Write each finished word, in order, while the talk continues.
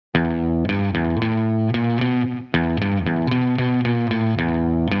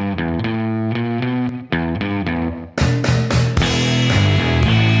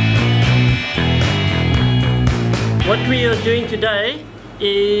we're doing today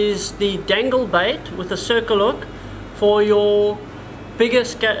is the dangle bait with a circle hook for your bigger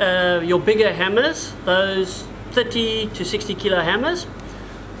hammers, those 30 to 60 kilo hammers.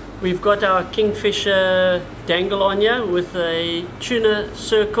 We've got our Kingfisher dangle on here with a tuna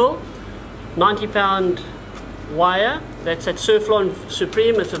circle, 90-pound wire. That's at Surflon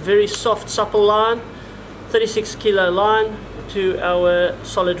Supreme. It's a very soft, supple line, 36 kilo line to our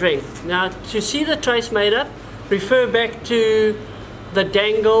solid ring. Now, to see the trace made up, refer back to the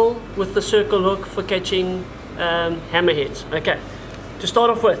dangle with the circle hook for catching hammerheads. Okay, to start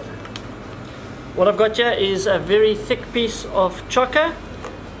off with, what I've got here is a very thick piece of chocker,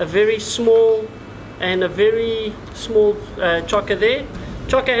 a very small and a very small chocker there,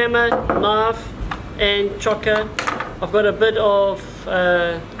 chocker hammer, knife and chocker. I've got a bit of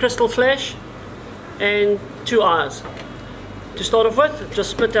crystal flash and 2 eyes. To start off with,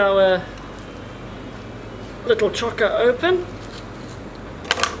 just split our little chocker open.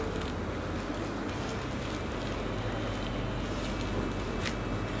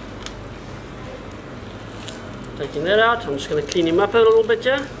 Taking that out, I'm just going to clean him up a little bit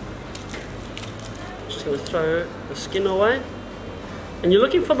here. Just going to throw the skin away. And you're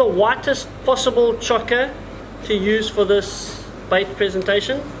looking for the whitest possible chocker to use for this bait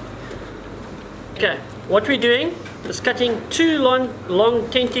presentation. Okay, what we're doing is cutting 2 long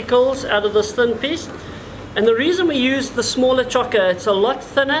tentacles out of this thin piece. And the reason we use the smaller chocker, it's a lot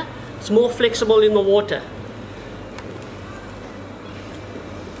thinner, it's more flexible in the water.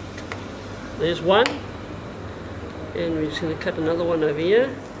 There's one. And we're just going to cut another one over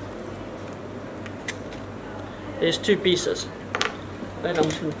here. There's 2 pieces. That I'm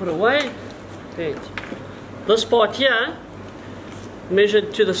just going to put away. Right. This part here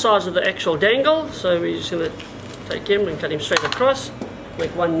measured to the size of the actual dangle, so we're just going to take him and cut him straight across.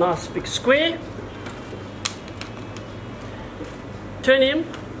 Make one nice big square. Turn him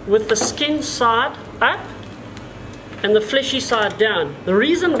with the skin side up and the fleshy side down. The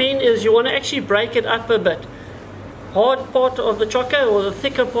reason being is you want to actually break it up a bit. Hard part of the chocker or the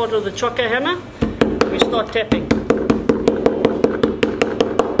thicker part of the chocker hammer, we start tapping.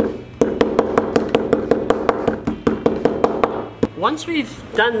 Once we've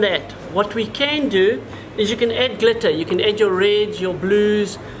done that, what we can do is you can add glitter. You can add your reds, your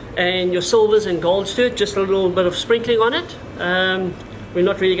blues and your silvers and golds to it, just a little bit of sprinkling on it. We're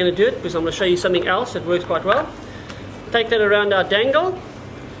not really going to do it because I'm going to show you something else that works quite well. Take that around our dangle,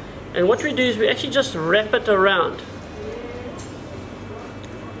 and what we do is we actually just wrap it around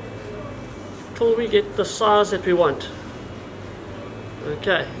till we get the size that we want.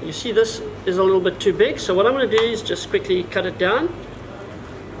 Okay, you see this is a little bit too big, so what I'm going to do is just quickly cut it down.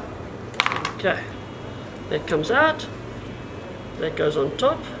 Okay, that comes out, that goes on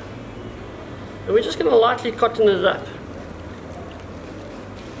top, and we're just going to lightly cotton it up.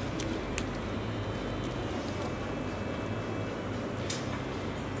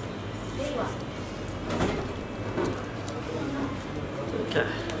 Okay,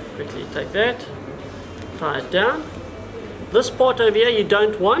 quickly take that, tie it down. This part over here you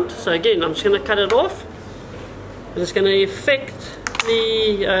don't want, so again I'm just going to cut it off. And it's going to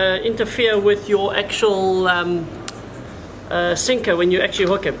effectively interfere with your actual sinker when you actually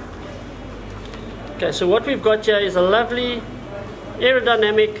hook him. Okay, so what we've got here is a lovely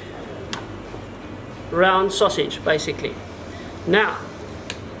aerodynamic round sausage basically. Now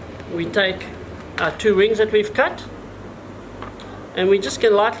we take our 2 wings that we've cut, and we just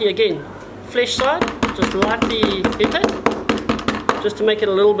can lightly, again, flesh side, just lightly hit it, just to make it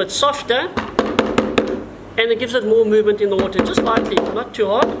a little bit softer, and it gives it more movement in the water, just lightly, not too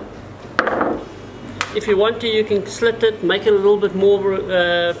hard. If you want to, you can slit it, make it a little bit more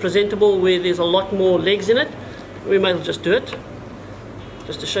presentable where there's a lot more legs in it. We may just do it,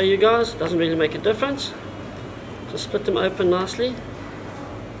 just to show you guys. It doesn't really make a difference. Just split them open nicely.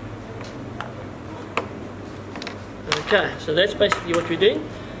 Okay, so that's basically what we're doing.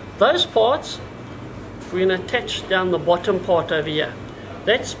 Those parts we're going to attach down the bottom part over here.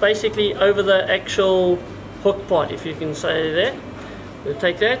 That's basically over the actual hook part, if you can say that. We'll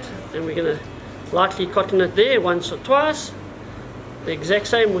take that and we're going to lightly cotton it there once or twice. The exact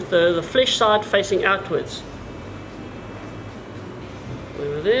same with the flesh side facing outwards.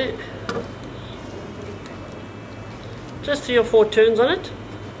 Over there. Just 3 or 4 turns on it.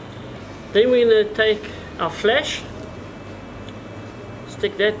 Then we're going to take our flash,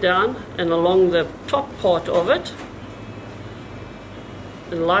 stick that down and along the top part of it,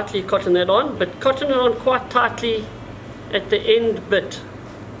 and lightly cotton that on, but cotton it on quite tightly at the end bit.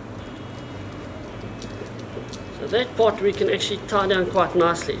 So that part we can actually tie down quite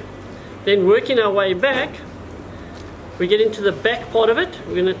nicely. Then working our way back, we get into the back part of it.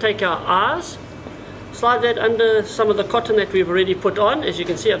 We're going to take our eyes, slide that under some of the cotton that we've already put on. As you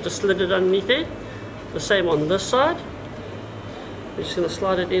can see, I've just slid it underneath there. The same on this side. We're just going to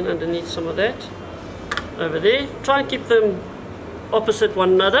slide it in underneath some of that over there. Try and keep them opposite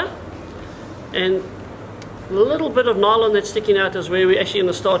one another, and a little bit of nylon that's sticking out is where we're actually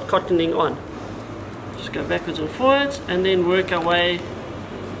going to start cottoning on. Just go backwards and forwards and then work our way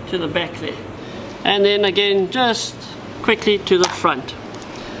to the back there, and then again just quickly to the front.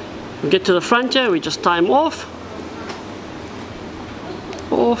 We get to the front here, we just tie him off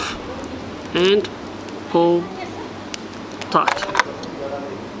and pull tight.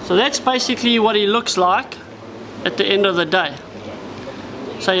 So that's basically what he looks like at the end of the day.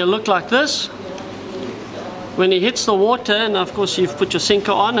 So he'll look like this when he hits the water, and of course you've put your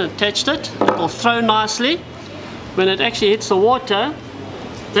sinker on and attached it. It will throw nicely. When it actually hits the water,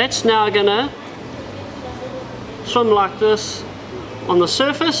 that's now gonna swim like this on the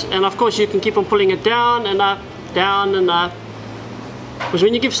surface, and of course you can keep on pulling it down and up, down and up. Because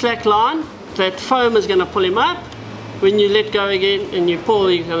when you give slack line, that foam is going to pull him up. When you let go again and you pull,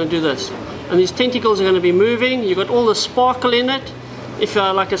 you're going to do this. And these tentacles are going to be moving. You've got all the sparkle in it. If,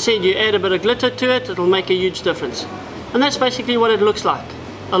 like I said, you add a bit of glitter to it, it'll make a huge difference. And that's basically what it looks like.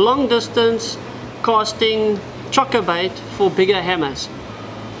 A long distance casting chocker bait for bigger hammers.